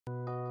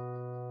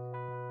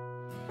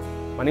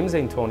My name is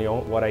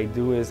Antonio. What I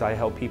do is I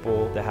help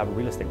people that have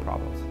real estate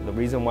problems. The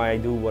reason why I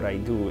do what I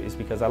do is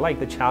because I like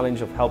the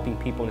challenge of helping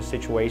people in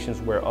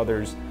situations where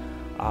others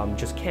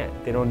just can't.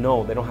 They don't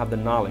know, they don't have the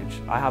knowledge.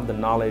 I have the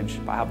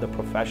knowledge, I have the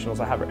professionals,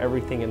 I have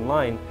everything in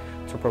line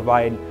to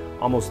provide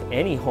almost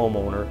any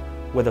homeowner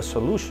with a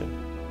solution.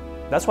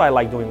 That's why I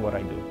like doing what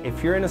I do.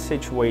 If you're in a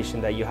situation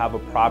that you have a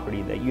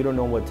property that you don't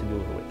know what to do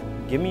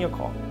with, give me a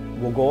call.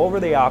 We'll go over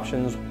the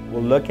options,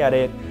 we'll look at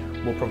it,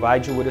 we'll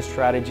provide you with a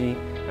strategy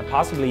and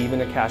possibly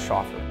even a cash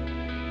offer.